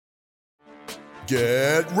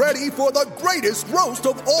Get ready for the greatest roast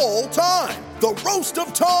of all time, the Roast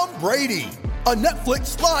of Tom Brady, a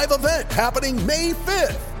Netflix live event happening May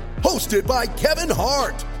 5th. Hosted by Kevin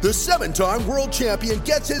Hart, the 7-time world champion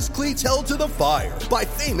gets his cleats held to the fire by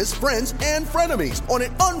famous friends and frenemies on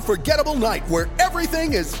an unforgettable night where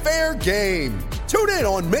everything is fair game. Tune in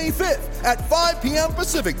on May 5th at 5 p.m.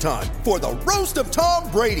 Pacific time for the Roast of Tom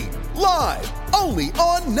Brady, live only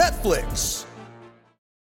on Netflix.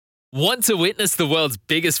 Want to witness the world's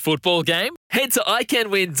biggest football game? Head to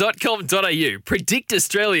iCanWin.com.au, predict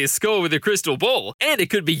Australia's score with a crystal ball, and it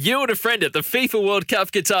could be you and a friend at the FIFA World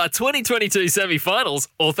Cup Qatar 2022 semi-finals,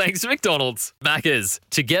 all thanks to McDonald's. Maccas,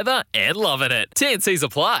 together and loving it. TNCs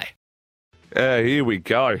apply. Here we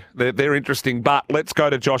go. They're interesting, but let's go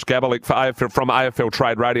to Josh Gabalik from AFL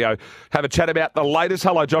Trade Radio. Have a chat about the latest.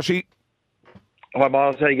 Hello, Joshy. Hi,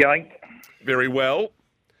 Miles. How you going? Very well.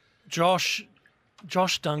 Josh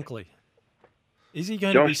Dunkley. Is he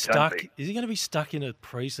going to be stuck? Is he going to be stuck in a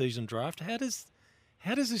pre-season draft? How does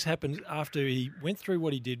this happen after he went through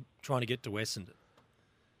what he did trying to get to Essendon?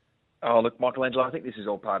 Oh, look, Michelangelo, I think this is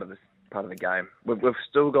all part of the game. We've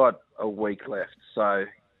still got a week left, so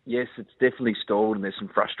yes, it's definitely stalled, and there's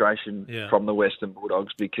some frustration from the Western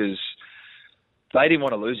Bulldogs because they didn't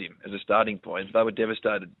want to lose him as a starting point. They were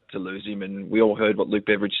devastated to lose him, and we all heard what Luke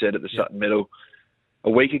Beveridge said at the Sutton Medal a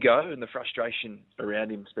week ago, and the frustration around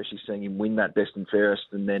him, especially seeing him win that best and fairest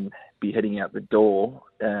and then be heading out the door,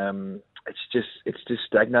 it's just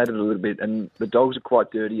stagnated a little bit. And the Dogs are quite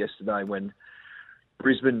dirty yesterday when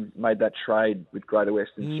Brisbane made that trade with Greater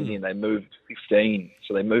Western Sydney and they moved 15,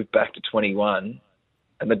 so they moved back to 21,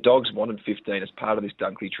 and the Dogs wanted 15 as part of this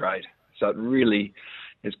Dunkley trade. So it really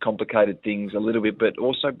has complicated things a little bit, but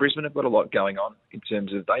also Brisbane have got a lot going on in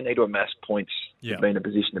terms of they need to amass points to be in a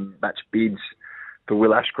position to match bids for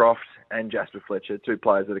Will Ashcroft and Jasper Fletcher, two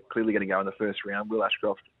players that are clearly going to go in the first round. Will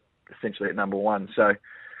Ashcroft essentially at number one. So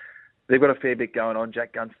they've got a fair bit going on.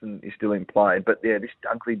 Jack Gunston is still in play. But, this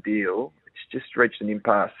Dunkley deal, it's just reached an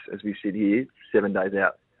impasse as we sit here 7 days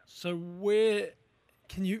out. So where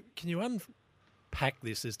can you unpack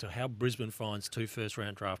this as to how Brisbane finds 2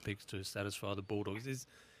 first-round draft picks to satisfy the Bulldogs?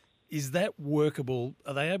 Is that workable?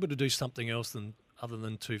 Are they able to do something else other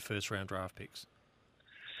than 2 first-round draft picks?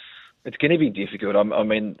 It's going to be difficult.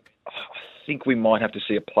 I think we might have to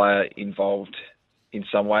see a player involved in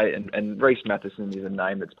some way, and Reece Matheson is a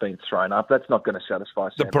name that's been thrown up. That's not going to satisfy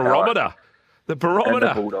The barometer. And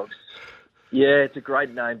the Bulldogs. Yeah, it's a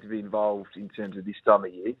great name to be involved in terms of this time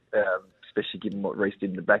of year, especially given what Reece did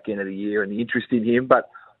in the back end of the year and the interest in him. But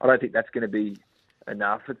I don't think that's going to be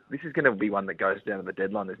enough. This is going to be one that goes down to the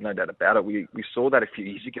deadline. There's no doubt about it. We saw that a few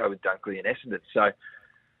years ago with Dunkley and Essendon. So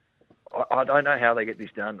I don't know how they get this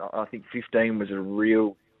done. I think 15 was a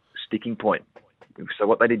real sticking point. So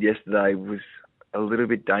what they did yesterday was a little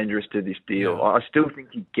bit dangerous to this deal. Yeah. I still think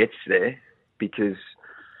he gets there because,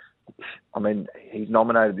 he's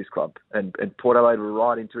nominated this club and Port Adelaide were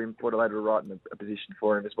right into him. Port Adelaide were right in a position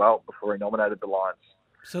for him as well before he nominated the Lions.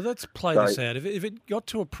 So let's play this out. If it got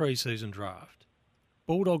to a pre-season draft,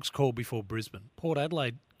 Bulldogs call before Brisbane, Port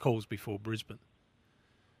Adelaide calls before Brisbane.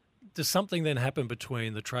 Does something then happen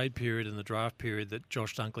between the trade period and the draft period that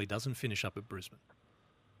Josh Dunkley doesn't finish up at Brisbane?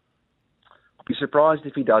 I'd be surprised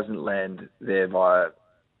if he doesn't land there via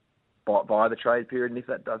the trade period. And if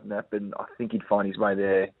that doesn't happen, I think he'd find his way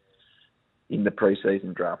there in the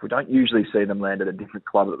pre-season draft. We don't usually see them land at a different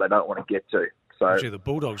club that they don't want to get to. So actually, the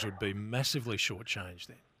Bulldogs would be massively shortchanged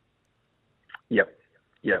then. Yep.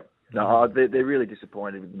 No, they're really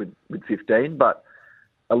disappointed with 15, but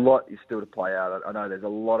a lot is still to play out. I know there's a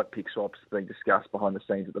lot of pick swaps being discussed behind the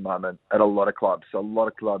scenes at the moment at a lot of clubs. So a lot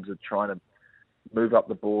of clubs are trying to move up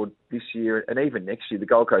the board this year and even next year. The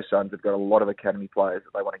Gold Coast Suns have got a lot of academy players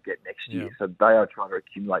that they want to get next year. So they are trying to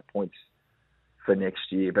accumulate points for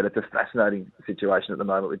next year. But it's a fascinating situation at the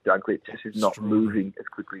moment with Dunkley. It just is not moving as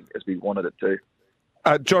quickly as we wanted it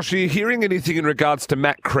to. Josh, are you hearing anything in regards to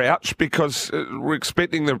Matt Crouch? Because we're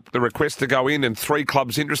expecting the request to go in and 3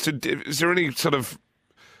 clubs interested. Is there any sort of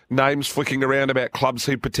names flicking around about clubs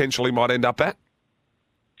he potentially might end up at?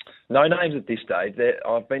 No names at this stage.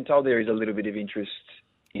 I've been told there is a little bit of interest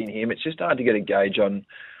in him. It's just hard to get a gauge on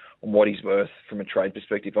what he's worth from a trade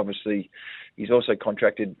perspective. Obviously, he's also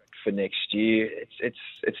contracted for next year. It's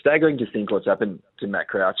staggering to think what's happened to Matt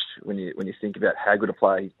Crouch when you think about how good a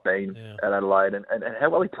player he's been at Adelaide and how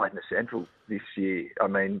well he played in the Central this year.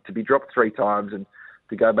 To be dropped 3 times and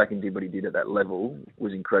to go back and do what he did at that level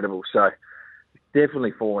was incredible. So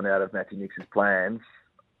definitely fallen out of Matthew Nix's plans.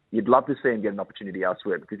 You'd love to see him get an opportunity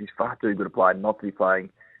elsewhere because he's far too good a player not to be playing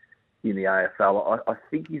in the AFL. I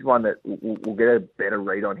think he's one that we'll get a better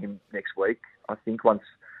read on him next week. I think once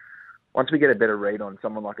we get a better read on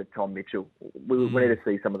someone like a Tom Mitchell, we need to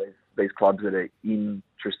see some of these clubs that are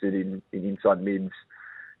interested in inside mids,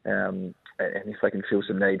 and if they can fill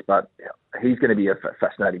some needs. But he's going to be a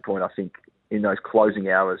fascinating point, I think, in those closing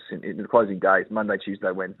hours, in the closing days, Monday,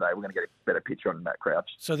 Tuesday, Wednesday. We're going to get a better picture on Matt Crouch.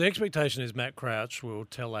 So the expectation is Matt Crouch will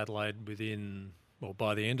tell Adelaide by the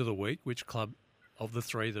end of the week, which club of the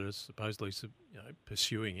three that are supposedly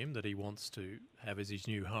pursuing him that he wants to have as his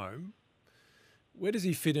new home. Where does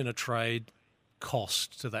he fit in a trade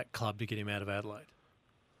cost to that club to get him out of Adelaide?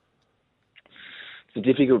 It's a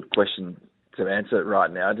difficult question to answer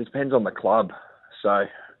right now. It depends on the club. So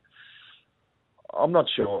I'm not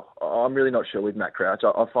sure. I'm really not sure with Matt Crouch.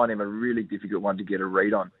 I find him a really difficult one to get a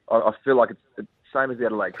read on. I feel like it's the same as the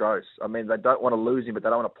Adelaide Crows. I mean, they don't want to lose him, but they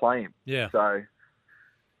don't want to play him. Yeah. So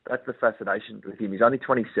that's the fascination with him. He's only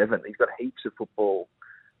 27. He's got heaps of football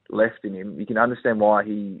left in him. You can understand why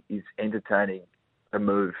he is entertaining a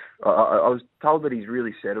move. I was told that he's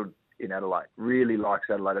really settled in Adelaide, really likes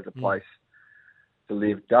Adelaide as a place to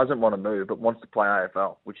live, doesn't want to move, but wants to play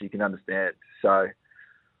AFL, which you can understand. So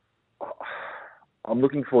I'm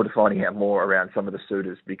looking forward to finding out more around some of the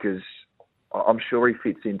suitors, because I'm sure he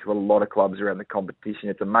fits into a lot of clubs around the competition.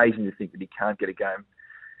 It's amazing to think that he can't get a game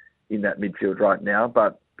in that midfield right now,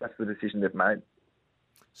 but that's the decision they've made.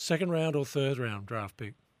 Second round or third round draft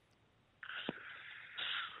pick?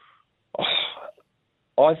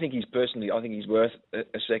 I think he's worth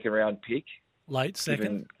a second round pick. Late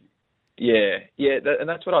second? And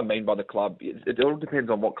that's what I mean by the club. It all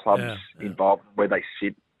depends on what club's involved, where they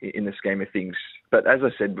sit in the scheme of things. But as I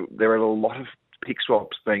said, there are a lot of pick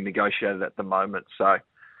swaps being negotiated at the moment. So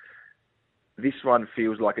this one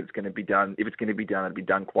feels like it's going to be done. If it's going to be done, it'll be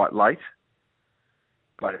done quite late.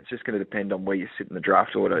 But it's just going to depend on where you sit in the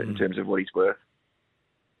draft order in terms of what he's worth.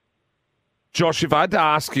 Josh, if I had to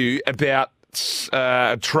ask you about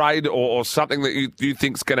a trade or something that you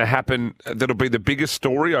think is going to happen that'll be the biggest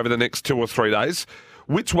story over the next 2 or 3 days,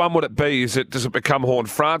 which one would it be? Does it become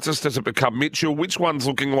Horne-Francis? Does it become Mitchell? Which one's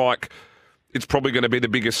looking like it's probably going to be the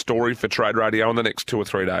biggest story for Trade Radio in the next 2 or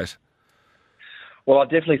 3 days? Well, I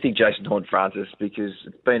definitely think Jason Horne-Francis, because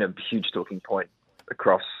it's been a huge talking point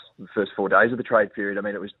across the first 4 days of the trade period. I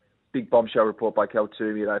mean, it was a big bombshell report by Cal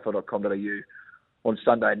Toomey at afl.com.au on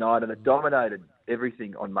Sunday night, and it dominated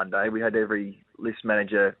everything on Monday. We had every list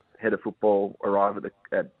manager, head of football arrive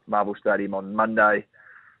at Marvel Stadium on Monday.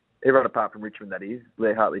 Everyone apart from Richmond, that is.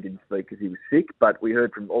 Blair Hartley didn't speak because he was sick, but we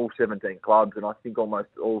heard from all 17 clubs, and I think almost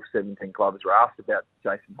all 17 clubs were asked about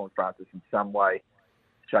Jason Horne-Francis in some way,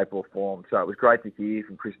 shape or form. So it was great to hear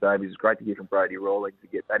from Chris Davies. It was great to hear from Brady Rawlings to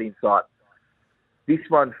get that insight. This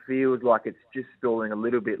one feels like it's just stalling a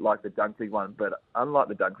little bit like the Dunkley one, but unlike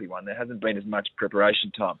the Dunkley one, there hasn't been as much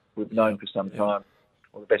preparation time. We've known for some time,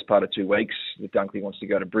 or the best part of 2 weeks, that Dunkley wants to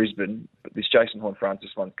go to Brisbane, but this Jason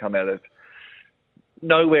Horne-Francis one's come out of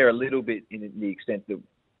nowhere a little bit, in the extent that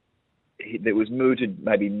it was mooted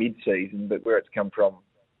maybe mid-season, but where it's come from,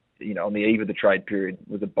 on the eve of the trade period,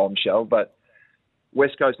 was a bombshell. But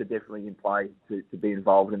West Coast are definitely in play to be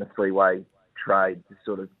involved in a three-way trade to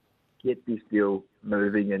sort of get this deal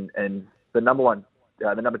moving. And the number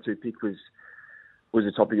 2 pick was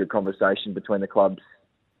a topic of conversation between the clubs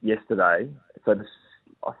yesterday. So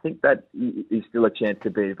I think that is still a chance to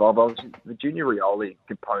be involved. Obviously, the Junior Rioli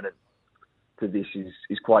component to this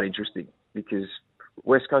is quite interesting, because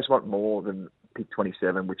West Coast want more than pick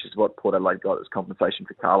 27, which is what Port Adelaide got as compensation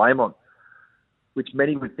for Karl Amon, which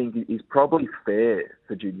many would think is probably fair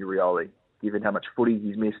for Junior Rioli, given how much footy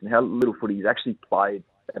he's missed and how little footy he's actually played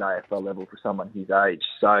at AFL level for someone his age.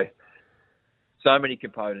 So many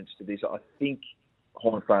components to this. I think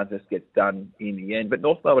Horne-Francis gets done in the end, but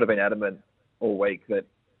North Melbourne would have been adamant all week that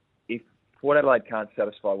if Port Adelaide can't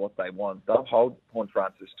satisfy what they want, they'll hold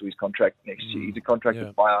Horne-Francis to his contract next year. He's a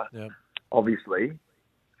contracted player, obviously.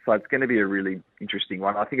 So it's going to be a really interesting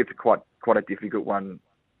one. I think it's quite a difficult one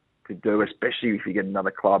to do, especially if you get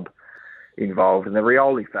another club involved. And the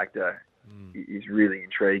Rioli factor is really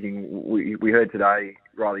intriguing. We heard today,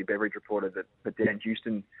 Riley Beveridge reported that Dan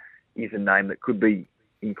Houston is a name that could be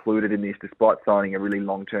included in this, despite signing a really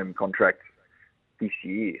long-term contract this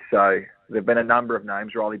year. So there have been a number of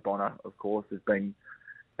names. Riley Bonner, of course, has been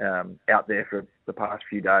out there for the past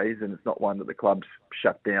few days, and it's not one that the club's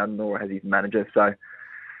shut down, nor has his manager. So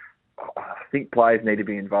I think players need to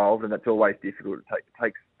be involved, and that's always difficult. It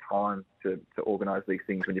takes time to organise these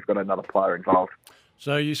things when you've got another player involved.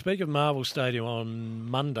 So you speak of Marvel Stadium on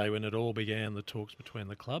Monday when it all began, the talks between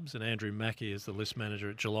the clubs, and Andrew Mackie, as the list manager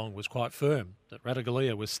at Geelong, was quite firm that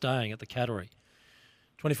Ratugolea was staying at the Cattery.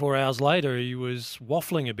 24 hours later, he was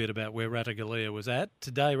waffling a bit about where Ratugolea was at.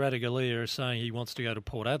 Today, Ratugolea is saying he wants to go to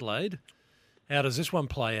Port Adelaide. How does this one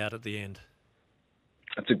play out at the end?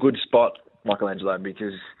 It's a good spot, Michelangelo,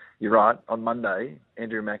 because you're right. On Monday,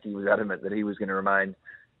 Andrew Mackie was adamant that he was going to remain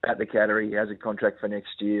at the Cattery. He has a contract for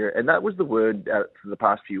next year. And that was the word for the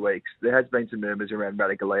past few weeks. There has been some murmurs around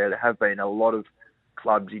Ratugolea. There have been a lot of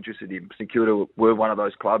clubs interested in him. St Kilda were one of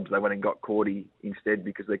those clubs. They went and got Cordy instead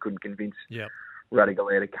because they couldn't convince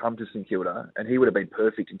Ratugolea to come to St Kilda. And he would have been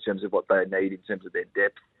perfect in terms of what they need in terms of their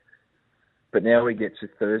depth. But now we get to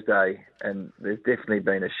Thursday, and there's definitely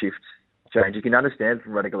been a shift change. You can understand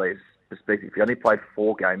from Ratugolea's perspective. He only played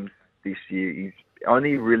 4 games this year. He's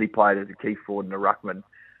only really played as a key forward and a ruckman.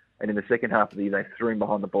 And in the second half of the year, they threw him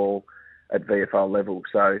behind the ball at VFL level.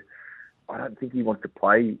 So I don't think he wants to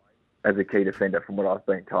play as a key defender from what I've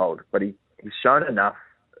been told. But he's shown enough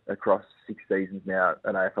across 6 seasons now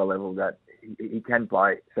at AFL level that he can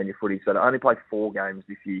play senior footy. So to only play 4 games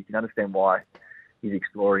this year, you can understand why he's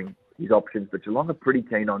exploring his options. But Geelong are pretty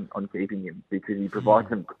keen on keeping him because he provides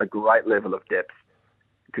them a great level of depth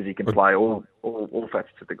because he can play all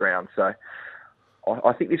facets of the ground. So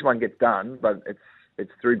I think this one gets done, but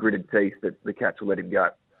it's through gritted teeth that the Cats will let him go.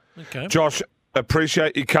 Okay. Josh,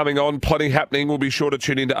 appreciate you coming on. Plenty happening. We'll be sure to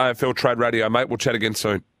tune into AFL Trade Radio, mate. We'll chat again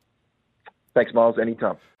soon. Thanks, Miles.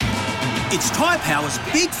 Anytime. It's Tyre Power's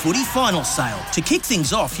Big Footy Final Sale. To kick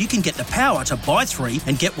things off, you can get the power to buy 3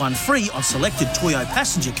 and get 1 free on selected Toyo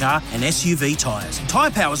passenger car and SUV tyres. Tyre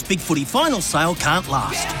Power's Big Footy Final Sale can't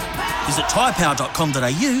last. Visit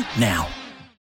tyrepower.com.au now.